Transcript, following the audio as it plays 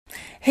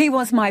He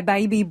was my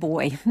baby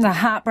boy, the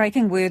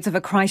heartbreaking words of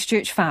a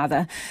Christchurch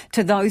father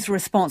to those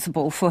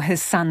responsible for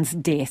his son's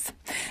death.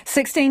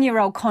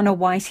 16-year-old Connor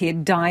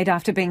Whitehead died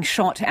after being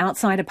shot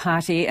outside a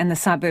party in the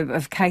suburb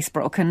of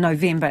Casebrook in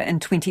November in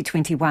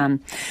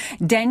 2021.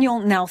 Daniel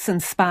Nelson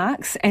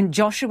Sparks and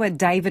Joshua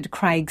David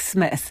Craig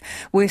Smith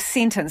were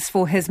sentenced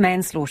for his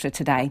manslaughter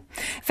today.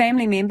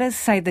 Family members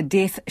say the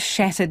death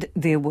shattered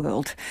their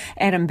world.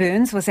 Adam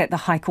Burns was at the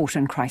High Court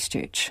in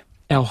Christchurch.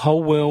 Our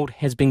whole world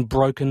has been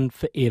broken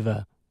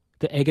forever.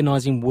 The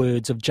agonising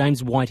words of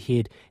James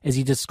Whitehead as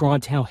he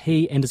described how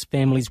he and his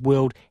family's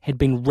world had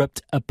been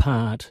ripped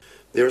apart.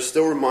 There are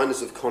still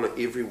reminders of Connor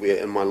everywhere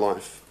in my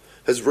life.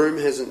 His room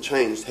hasn't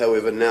changed,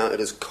 however, now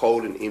it is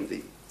cold and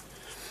empty.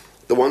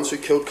 The ones who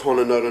killed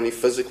Connor not only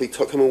physically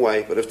took him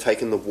away, but have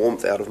taken the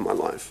warmth out of my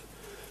life.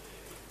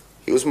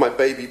 He was my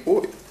baby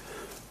boy.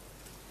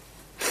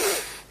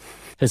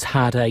 His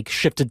heartache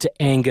shifted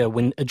to anger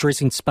when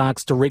addressing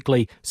Sparks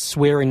directly,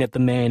 swearing at the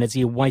man as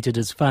he awaited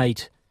his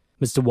fate.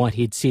 Mr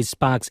Whitehead says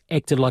Sparks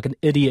acted like an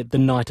idiot the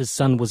night his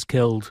son was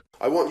killed.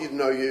 I want you to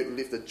know you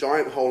left a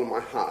giant hole in my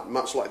heart,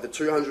 much like the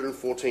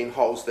 214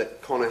 holes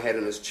that Connor had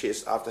in his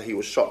chest after he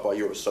was shot by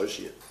your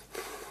associate.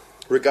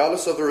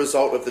 Regardless of the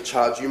result of the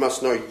charge, you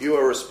must know you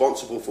are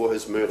responsible for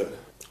his murder.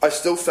 I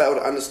still fail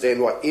to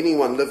understand why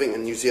anyone living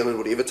in New Zealand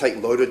would ever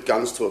take loaded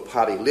guns to a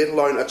party, let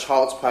alone a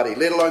child's party,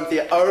 let alone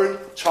their own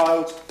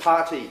child's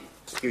party.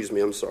 Excuse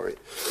me, I'm sorry.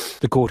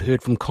 The court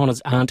heard from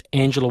Connor's aunt,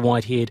 Angela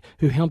Whitehead,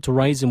 who helped to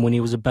raise him when he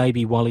was a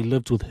baby while he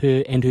lived with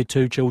her and her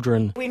two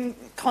children. When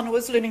Connor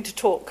was learning to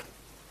talk,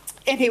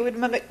 and he would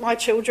mimic my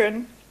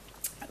children,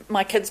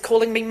 my kids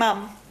calling me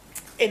mum,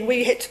 and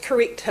we had to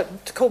correct him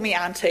to call me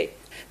auntie.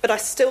 But I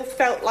still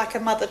felt like a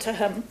mother to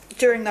him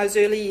during those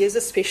early years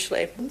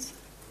especially.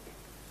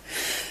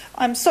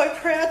 I'm so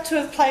proud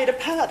to have played a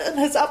part in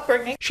his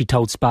upbringing. She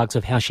told Sparks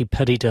of how she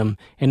pitied him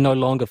and no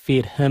longer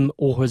feared him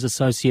or his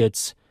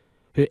associates.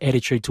 Her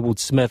attitude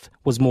towards Smith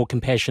was more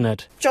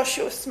compassionate.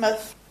 Joshua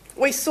Smith,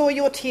 we saw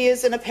your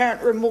tears and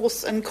apparent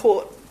remorse in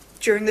court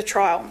during the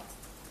trial.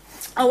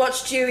 I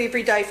watched you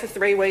every day for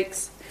 3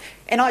 weeks,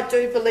 and I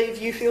do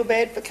believe you feel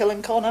bad for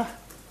killing Connor.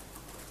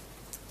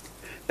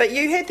 But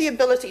you had the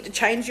ability to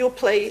change your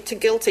plea to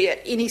guilty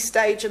at any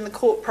stage in the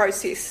court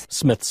process.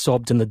 Smith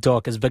sobbed in the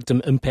dock as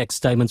victim impact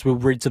statements were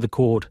read to the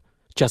court.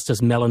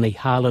 Justice Melanie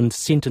Harland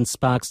sentenced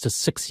Sparks to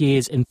 6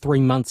 years and 3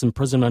 months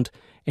imprisonment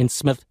and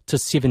Smith to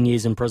 7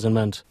 years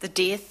imprisonment. The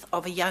death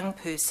of a young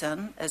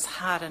person is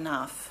hard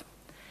enough.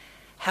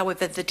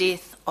 However, the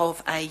death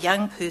of a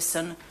young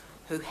person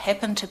who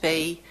happened to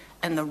be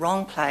in the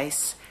wrong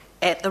place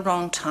at the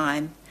wrong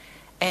time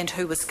and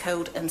who was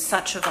killed in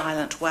such a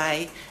violent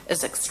way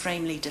is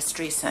extremely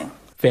distressing.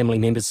 Family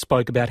members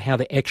spoke about how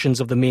the actions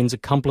of the men's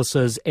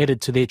accomplices added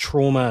to their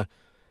trauma.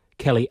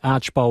 Kelly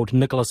Archbold,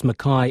 Nicholas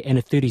Mackay and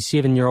a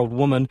 37-year-old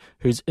woman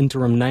whose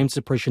interim name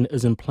suppression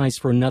is in place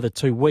for another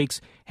 2 weeks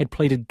had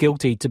pleaded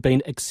guilty to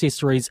being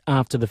accessories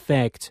after the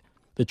fact.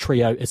 The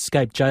trio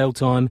escaped jail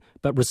time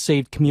but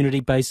received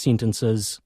community-based sentences.